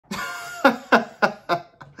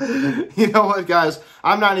You know what, guys?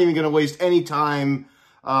 I'm not even going to waste any time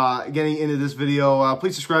getting into this video.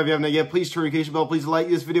 Please subscribe if you haven't yet. Please turn the notification bell. Please like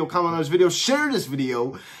this video, comment on this video, share this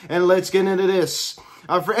video, and let's get into this.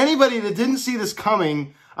 For anybody that didn't see this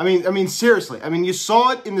coming, I mean, seriously. I mean, you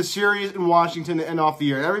saw it in the series in Washington to end off the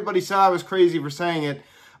year. And everybody said I was crazy for saying it,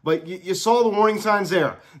 but you saw the warning signs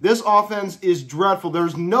there. This offense is dreadful.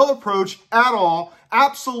 There's no approach at all.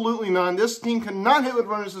 Absolutely none. This team cannot hit with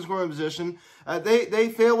runners in scoring position. They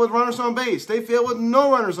fail with runners on base. They fail with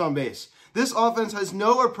no runners on base. This offense has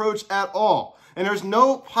no approach at all. And there's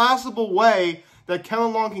no possible way that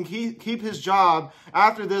Kellen Long can keep his job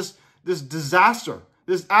after this disaster.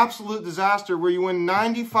 This absolute disaster where you win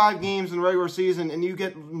 95 games in the regular season and you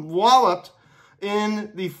get walloped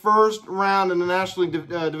in the first round in the National League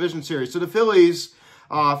Division Series. So the Phillies,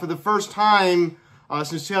 for the first time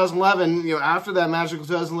since 2011, after that magical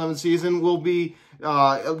 2011 season, will be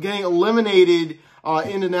getting eliminated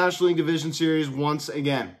in the National League Division Series once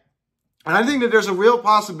again. And I think that there's a real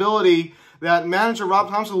possibility that manager Rob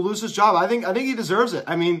Thompson will lose his job. I think he deserves it.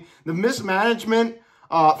 I mean, the mismanagement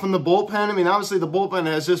from the bullpen. I mean, obviously the bullpen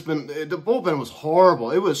has just been, the bullpen was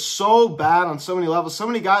horrible. It was so bad on so many levels. So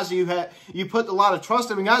many guys that you put a lot of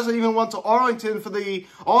trust in. I mean, guys that even went to Arlington for the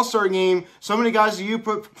All-Star game, so many guys that you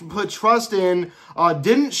put trust in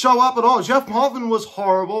didn't show up at all. Jeff Hoffman was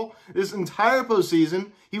horrible this entire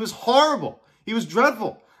postseason. He was horrible. He was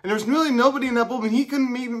dreadful. And there's really nobody in that bullpen. He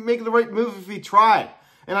couldn't even make the right move if he tried.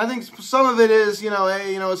 And I think some of it is,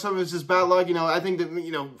 some of it's just bad luck. I think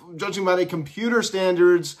that, judging by the computer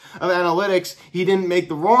standards of analytics, he didn't make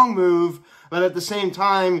the wrong move. But at the same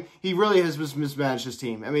time, he really has mismanaged his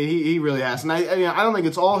team. I mean, he really has. And I don't think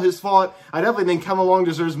it's all his fault. I definitely think Kellen Long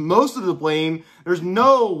deserves most of the blame. There's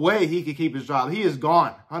no way he could keep his job. He is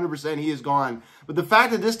gone. 100% he is gone. But the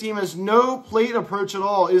fact that this team has no plate approach at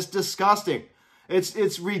all is disgusting.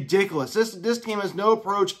 It's ridiculous. This team has no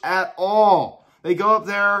approach at all. They go up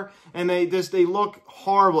there and they look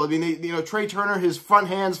horrible. I mean, Trey Turner, his front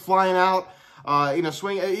hands flying out,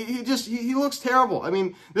 swing. He looks terrible. I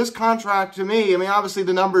mean, this contract to me, obviously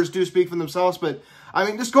the numbers do speak for themselves, but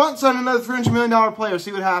just go out and sign another $300 million player,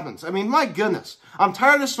 see what happens. I mean, my goodness, I'm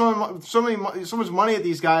tired of throwing so much money at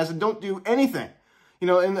these guys and don't do anything, in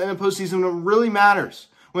the postseason when it really matters.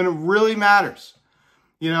 When it really matters.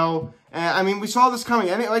 And we saw this coming.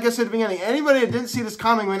 Like I said at the beginning, anybody that didn't see this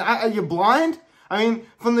coming, are you blind?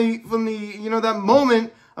 From the that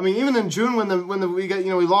moment. Even in June when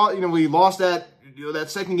we lost that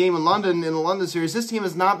second game in London in the London series, this team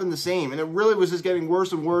has not been the same, and it really was just getting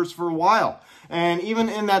worse and worse for a while. And even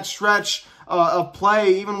in that stretch of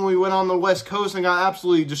play, even when we went on the West Coast and got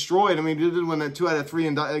absolutely destroyed. We did win that 2 out of 3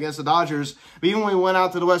 against the Dodgers, but even when we went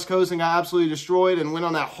out to the West Coast and got absolutely destroyed and went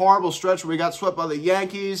on that horrible stretch where we got swept by the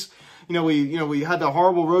Yankees. We had the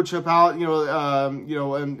horrible road trip out, and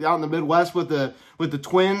out in the Midwest with the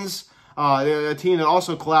Twins, a team that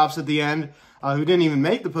also collapsed at the end, who didn't even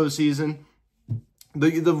make the postseason.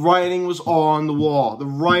 The writing was on the wall. The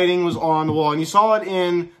writing was on the wall. And you saw it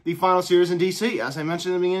in the final series in D.C. As I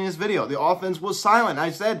mentioned at the beginning of this video, the offense was silent.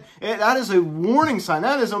 I said, that is a warning sign.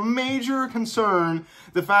 That is a major concern.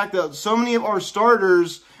 The fact that so many of our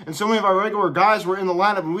starters and so many of our regular guys were in the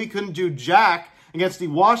lineup and we couldn't do jack against the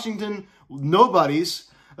Washington nobodies,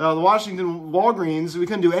 the Washington Walgreens. We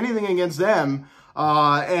couldn't do anything against them.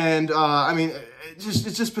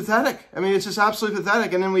 It's just pathetic. It's just absolutely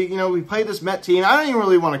pathetic. And then we played this Met team. I don't even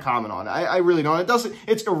really want to comment on it. I really don't.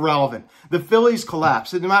 It's irrelevant. The Phillies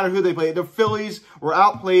collapsed. No matter who they played, the Phillies were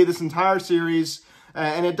outplayed this entire series.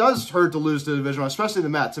 And it does hurt to lose to the division, especially the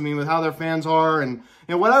Mets. With how their fans are and,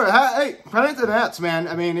 whatever. Hey, credit to the Mets, man.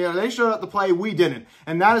 They showed up to play. We didn't.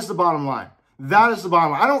 And that is the bottom line. That is the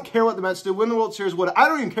bottom line. I don't care what the Mets do. Win the World Series, I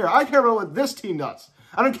don't even care. I care about what this team does.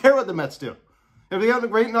 I don't care what the Mets do. If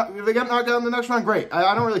they get knocked out in the next round, great.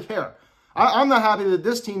 I don't really care. I'm not happy that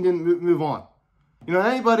this team didn't move on.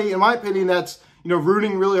 Anybody, in my opinion, that's,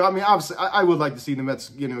 rooting really hard. Obviously, I would like to see the Mets,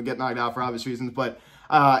 get knocked out for obvious reasons. But,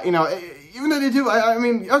 even though they do,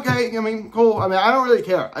 okay, cool. I don't really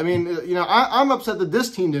care. I'm upset that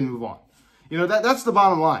this team didn't move on. That's the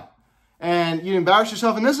bottom line. And you embarrass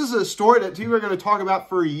yourself. And this is a story that people are going to talk about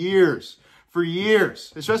for years. For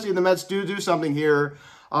years. Especially if the Mets do something here.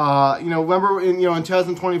 Remember in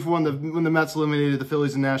 2024 when the Mets eliminated the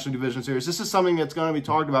Phillies in the National Division Series. This is something that's going to be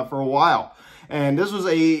talked about for a while. And this was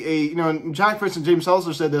Jack Fritz and James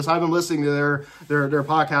Seltzer said this. I've been listening to their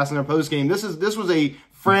podcast and their post game. This was a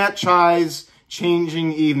franchise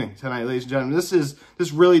changing evening tonight, ladies and gentlemen.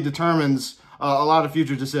 This really determines a lot of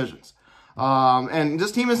future decisions. And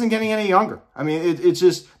this team isn't getting any younger. It's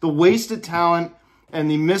just the wasted talent and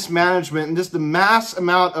the mismanagement and just the mass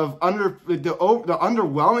amount of the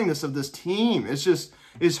underwhelmingness of this team.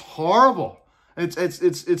 It's horrible.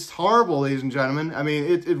 It's horrible, ladies and gentlemen. I mean,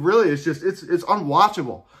 it really is just, it's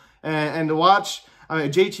unwatchable. And to watch, I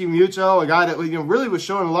mean, JT Muto, a guy that, really was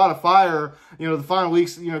showing a lot of fire, the final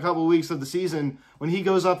weeks, a couple of weeks of the season, when he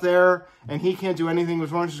goes up there and he can't do anything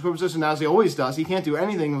with runners in scoring position, as he always does. He can't do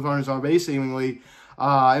anything with runners on base, seemingly.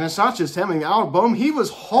 And it's not just him. I mean, Alec Boehm, he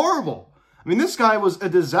was horrible. I mean, this guy was a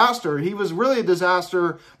disaster. He was really a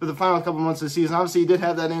disaster for the final couple months of the season. Obviously, he did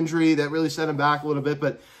have that injury that really set him back a little bit.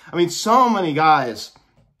 But, I mean, so many guys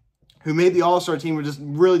who made the All-Star team were just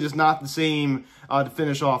not the same to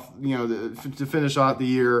finish off, to finish off the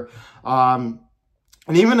year. And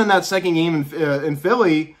even in that second game in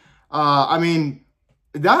Philly, I mean,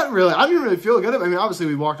 I didn't really feel good. I mean, obviously,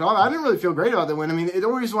 we walked off. I didn't really feel great about the win. I mean, the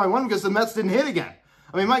only reason why I won because the Mets didn't hit again.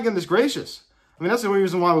 I mean, my goodness gracious. I mean, that's the only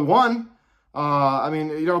reason why we won. I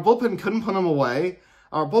mean, our bullpen couldn't put them away.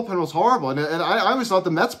 Our bullpen was horrible. And I always thought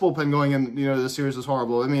the Mets bullpen going in, this series was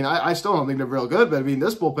horrible. I mean, I still don't think they're real good, but I mean,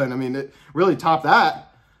 this bullpen, I mean, it really topped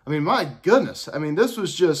that. I mean, my goodness. I mean, this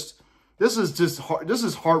is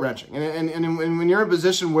heart-wrenching. And when you're in a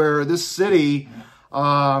position where this city,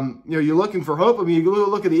 you're looking for hope. I mean, you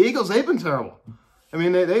look at the Eagles, they've been terrible. I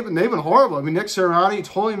mean, they've been horrible. I mean, Nick Sirianni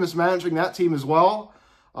totally mismanaging that team as well.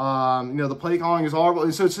 The play calling is horrible.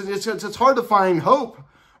 So it's hard to find hope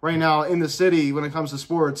right now in the city when it comes to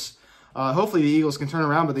sports. Hopefully the Eagles can turn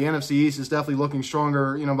around, but the NFC East is definitely looking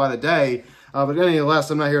stronger, by the day. But nevertheless,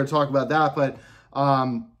 I'm not here to talk about that. But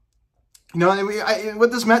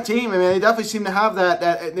with this Met team, I mean, they definitely seem to have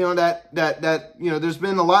there's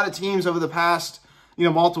been a lot of teams over the past,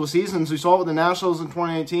 multiple seasons. We saw it with the Nationals in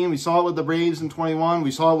 2018. We saw it with the Braves in 21.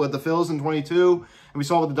 We saw it with the Phillies in 22. And we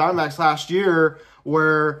saw it with the Diamondbacks last year,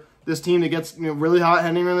 where this team that gets really hot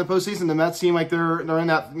heading into the postseason, the Mets seem like they're in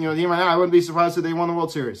that team right now. I wouldn't be surprised if they won the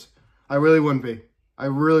World Series. I really wouldn't be. I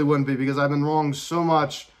really wouldn't be, because I've been wrong so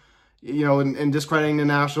much, in discrediting the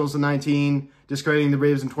Nationals in 19, discrediting the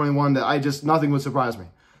Braves in 21, that nothing would surprise me.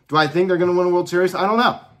 Do I think they're going to win a World Series? I don't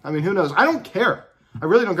know. I mean, who knows? I don't care. I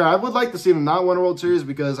really don't care. I would like to see them not win a World Series,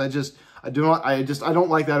 because I don't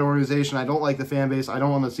like that organization. I don't like the fan base. I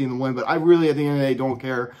don't want to see them win, but I really, at the end of the day, don't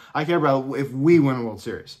care. I care about if we win a World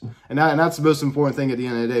Series. And that's the most important thing at the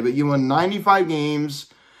end of the day. But you won 95 games.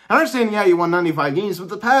 I understand, yeah, you won 95 games, but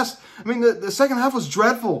the second half was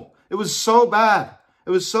dreadful. It was so bad. It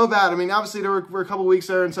was so bad. I mean, obviously, there were a couple weeks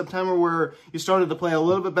there in September where you started to play a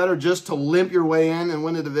little bit better just to limp your way in and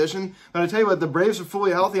win the division. But I tell you what, the Braves are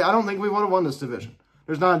fully healthy. I don't think we would have won this division.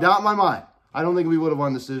 There's not a doubt in my mind. I don't think we would have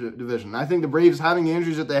won this division. I think the Braves having the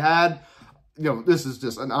injuries that they had, this is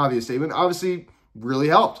just an obvious statement. Obviously, really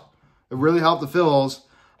helped. It really helped the Phils.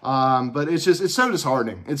 But it's so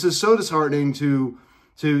disheartening. It's just so disheartening to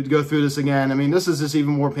go through this again. I mean, this is just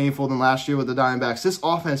even more painful than last year with the Diamondbacks. This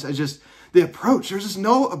offense the approach. There's just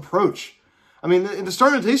no approach. I mean, the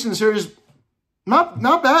starting rotation in the series, not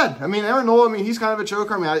bad. I mean, Aaron Nola, he's kind of a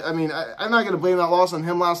choker. I'm not going to blame that loss on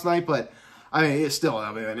him last night, but it's still,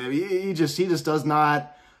 he just does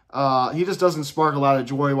not, he just doesn't spark a lot of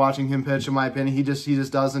joy watching him pitch, in my opinion. He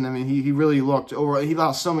just doesn't. I mean, he really looked over, he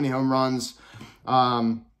lost so many home runs.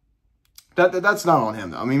 That's not on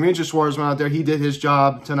him, though. I mean, Ranger Suarez went out there. He did his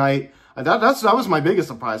job tonight. That was my biggest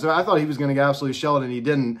surprise. I thought he was going to get absolutely shelled, and he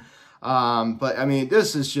didn't. But, I mean,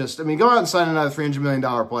 this is just, go out and sign another $300 million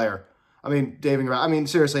player. I mean,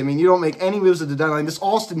 seriously, you don't make any moves at the deadline. This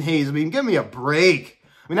Austin Hayes, give me a break.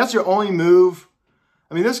 That's your only move.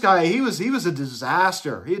 This guy, he was a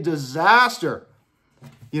disaster. He a disaster.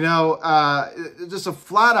 Just a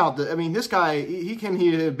flat out, this guy, he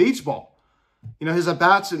hit a beach ball. His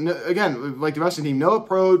at-bats, again, like the rest of the team, no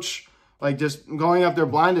approach, just going up there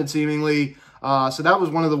blinded seemingly. So that was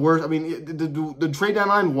one of the worst. The trade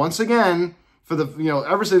deadline, once again, for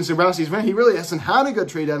ever since Dombrowski's been, he really hasn't had a good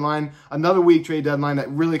trade deadline, another weak trade deadline that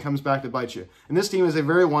really comes back to bite you. And this team is a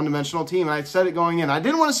very one-dimensional team, and I said it going in. I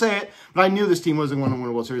didn't want to say it, but I knew this team wasn't going to win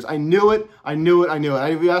a World Series. I knew it.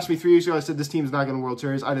 You asked me 3 weeks ago, I said this team's not going to World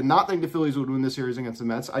Series. I did not think the Phillies would win this series against the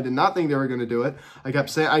Mets. I did not think they were going to do it. I kept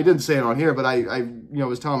saying, I didn't say it on here, but I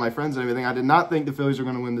was telling my friends and everything, I did not think the Phillies were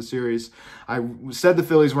going to win the series. I said the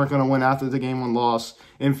Phillies weren't going to win after the Game 1 loss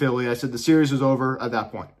in Philly. I said the series was over at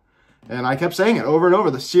that point. And I kept saying it over and over.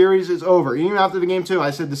 The series is over. Even after the Game 2, I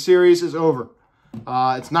said the series is over.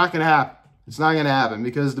 It's not going to happen. It's not going to happen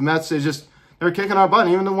because the Mets they're kicking our butt.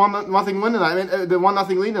 Even the 1-0 win tonight. The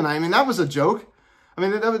 1-0 lead tonight. That was a joke.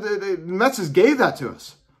 The Mets just gave that to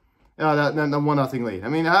us. The 1-0 lead.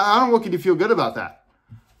 How could you feel good about that?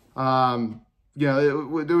 you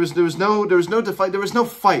know, there was no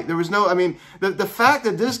fight. I mean, the fact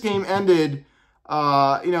that this game ended,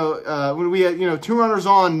 when we had, 2 runners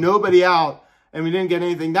on, nobody out, and we didn't get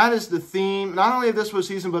anything. That is the theme, not only of this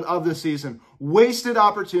postseason, but of this season. Wasted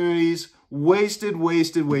opportunities, wasted.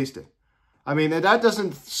 I mean, that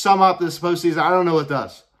doesn't sum up this postseason. I don't know what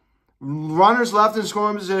does. Runners left in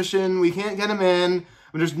scoring position. We can't get them in.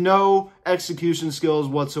 But there's no execution skills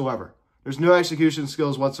whatsoever. There's no execution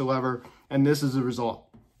skills whatsoever, and this is the result.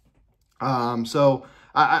 So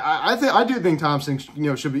I do think Thompson,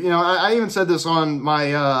 should be. I even said this on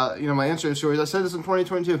my my Instagram stories. I said this in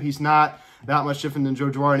 2022. He's not that much different than Joe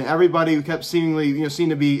Girardi. And everybody who kept seemingly seemed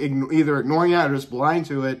to be either ignoring that or just blind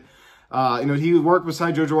to it. He worked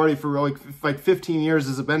beside Joe Girardi for like 15 years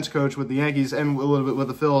as a bench coach with the Yankees and a little bit with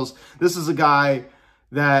the Phillies. This is a guy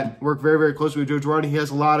that worked very, very closely with Joe Girardi. He has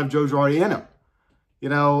a lot of Joe Girardi in him,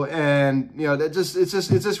 it's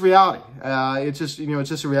just reality. It's just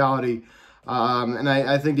a reality. And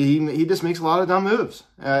I think that he just makes a lot of dumb moves,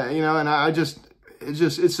 and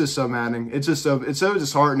it's just so maddening. It's so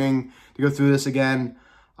disheartening to go through this again.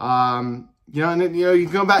 And then, you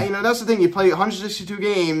go back, that's the thing. You play 162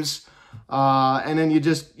 games, and then you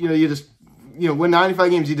win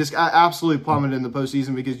 95 games. You just absolutely plummeted in the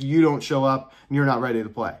postseason because you don't show up and you're not ready to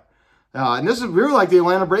play. And we were like the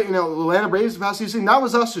Atlanta Braves the past season. That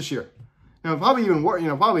was us this year. Probably even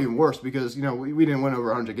worse because, we didn't win over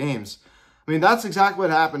 100 games. I mean, that's exactly what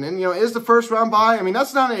happened. And, is the first round bye? I mean,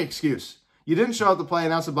 that's not an excuse. You didn't show up to play,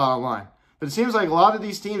 and that's the bottom line. But it seems like a lot of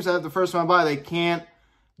these teams that have the first round bye, they can't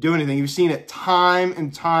do anything. You've seen it time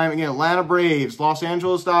and time again. Atlanta Braves, Los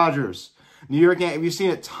Angeles Dodgers, New York Yankees. You've seen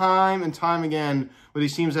it time and time again where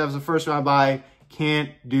these teams that have the first round bye can't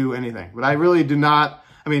do anything. But I really do not.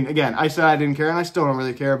 I mean, again, I said I didn't care, and I still don't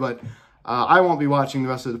really care. But I won't be watching the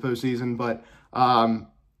rest of the postseason. But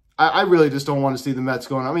I really just don't want to see the Mets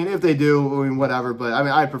going. I mean, if they do, whatever. But I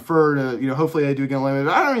mean, I prefer to, hopefully they do get eliminated.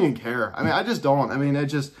 But I don't even care. I mean, I just don't. I mean,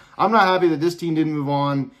 I'm not happy that this team didn't move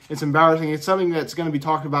on. It's embarrassing. It's something that's going to be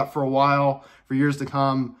talked about for a while, for years to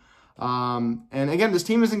come. And again, this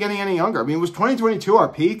team isn't getting any younger. I mean, was 2022 our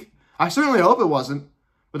peak? I certainly hope it wasn't.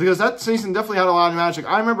 But because that season definitely had a lot of magic.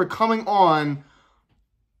 I remember coming on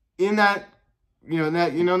in that, in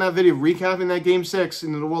that video, recapping that Game 6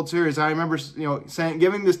 in the World Series. I remember,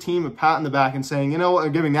 giving this team a pat on the back and saying,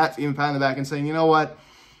 giving that team a pat on the back and saying, we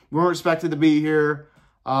weren't expected to be here.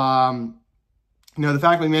 The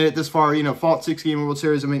fact we made it this far, fought 6-game World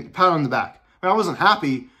Series. I mean, pat on the back. I mean, I wasn't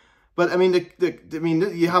happy, but I mean,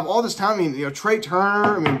 you have all this talent. I mean, Trey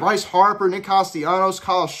Turner, Bryce Harper, Nick Castellanos,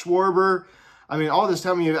 Kyle Schwarber. I mean, all this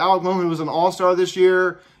talent. You have Alec Bowman, who was an All-Star this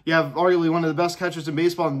year. You have arguably one of the best catchers in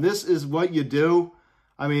baseball, and this is what you do.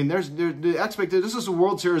 I mean, this is a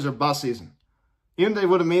World Series or bust season. Even if they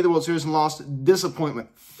would have made the World Series and lost, disappointment,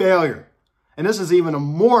 failure. And this is even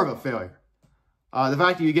more of a failure. The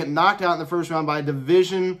fact that you get knocked out in the first round by a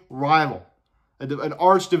division rival, an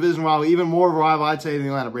arch division rival, even more of a rival, I'd say, than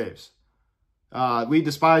the Atlanta Braves. We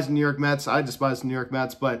despise the New York Mets. I despise the New York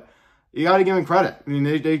Mets, but you got to give them credit. I mean,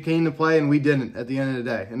 they came to play, and we didn't at the end of the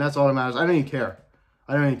day, and that's all that matters. I don't even care.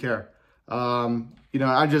 I'm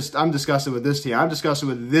disgusted with this team. I'm disgusted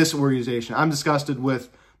with this organization. I'm disgusted with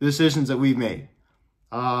the decisions that we've made.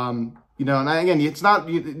 And again, it's not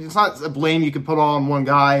a blame you can put all on one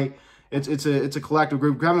guy. It's a collective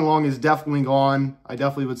group. Kevin Long is definitely gone. I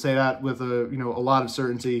definitely would say that with a lot of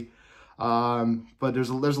certainty. But there's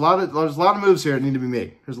a lot of moves here that need to be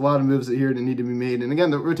made. There's a lot of moves here that need to be made. And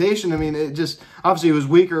again, the rotation, I mean, obviously it was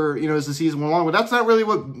weaker, as the season went along, but that's not really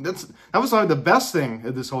that was not the best thing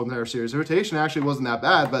of this whole entire series. The rotation actually wasn't that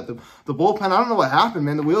bad, but the bullpen, I don't know what happened,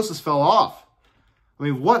 man. The wheels just fell off. I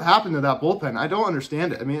mean, what happened to that bullpen? I don't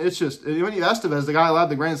understand it. I mean, it's just, when you Estevez, the guy allowed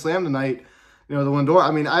the grand slam tonight, the Lindor,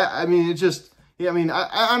 I'm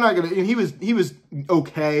not going to, he was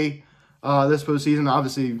okay. This postseason,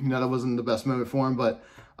 obviously, that wasn't the best moment for him, but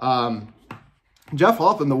Jeff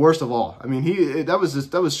Hoffman, the worst of all. I mean, that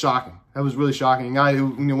was shocking. That was really shocking. A guy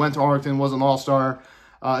who went to Arlington, was an all-star.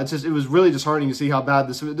 It was really disheartening to see how bad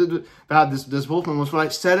this bullpen was. But I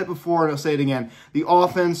said it before, and I'll say it again. The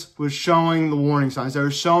offense was showing the warning signs. They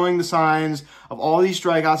were showing the signs of all these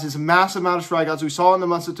strikeouts, this massive amount of strikeouts. We saw it in the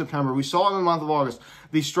month of September. We saw it in the month of August.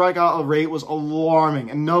 The strikeout rate was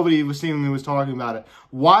alarming, and nobody was talking about it.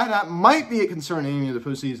 Why that might be a concern in the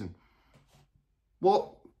postseason?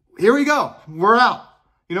 Well, here we go. We're out.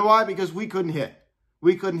 You know why? Because we couldn't hit.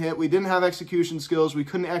 We couldn't hit. We didn't have execution skills. We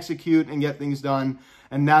couldn't execute and get things done,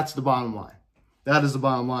 and that's the bottom line. That is the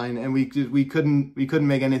bottom line, and we couldn't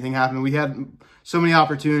make anything happen. We had so many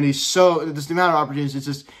opportunities, so just the amount of opportunities,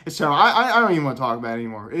 it's terrible. I don't even want to talk about it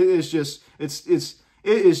anymore. It is just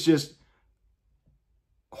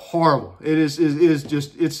horrible. It's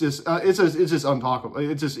just untalkable.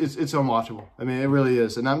 It's unwatchable. I mean, it really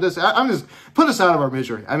is. And I'm just put us out of our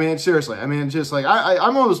misery. I mean, seriously. I mean, just like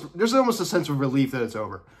there's almost a sense of relief that it's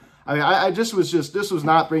over. I mean, this was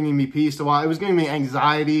not bringing me peace to watch. It was giving me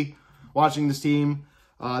anxiety watching this team.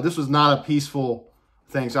 This was not a peaceful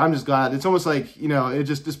thing. So I'm just glad. It's almost like, you know, it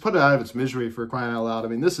just put it out of its misery, for crying out loud. I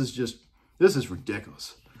mean, this is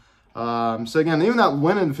ridiculous. So again, even that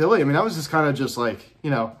win in Philly, I mean, that was just kind of just like,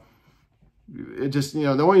 you know, it just, you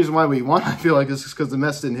know, the only reason why we won, I feel like, is because the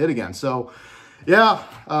Mets didn't hit again. So yeah,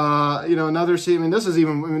 you know, another season. I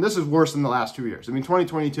mean, this is worse than the last 2 years. I mean,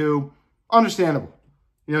 2022, understandable.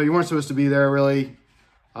 You know, you weren't supposed to be there, really.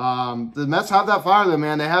 The Mets have that fire, though,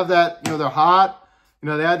 man. They have that, you know, they're hot. You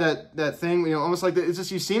know, they had that thing, you know, almost like it's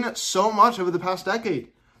just, you've seen it so much over the past decade.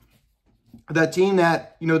 That team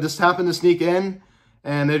that, you know, just happened to sneak in,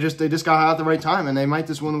 and they just got hot at the right time, and they might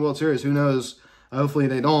just win the World Series. Who knows? Hopefully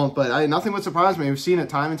they don't, but nothing would surprise me. We've seen it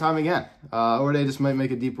time and time again. Or they just might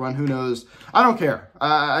make a deep run. Who knows? I don't care.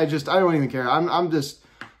 I don't even care. I'm just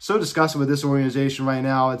so disgusted with this organization right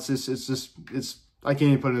now. It's I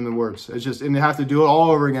can't even put it into words. It's just, and they have to do it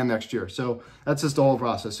all over again next year. So that's just the whole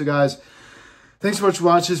process. So guys, thanks so much for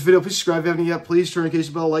watching this video. Please subscribe if you haven't yet. Please turn on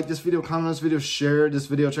notification bell, like this video, comment on this video, share this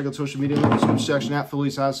video, check out social media in the description section at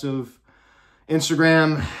Phillies House of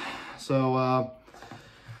Instagram. So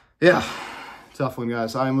yeah, tough one,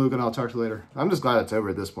 guys. I'm Luke, and I'll talk to you later. I'm just glad it's over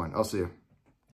at this point. I'll see you.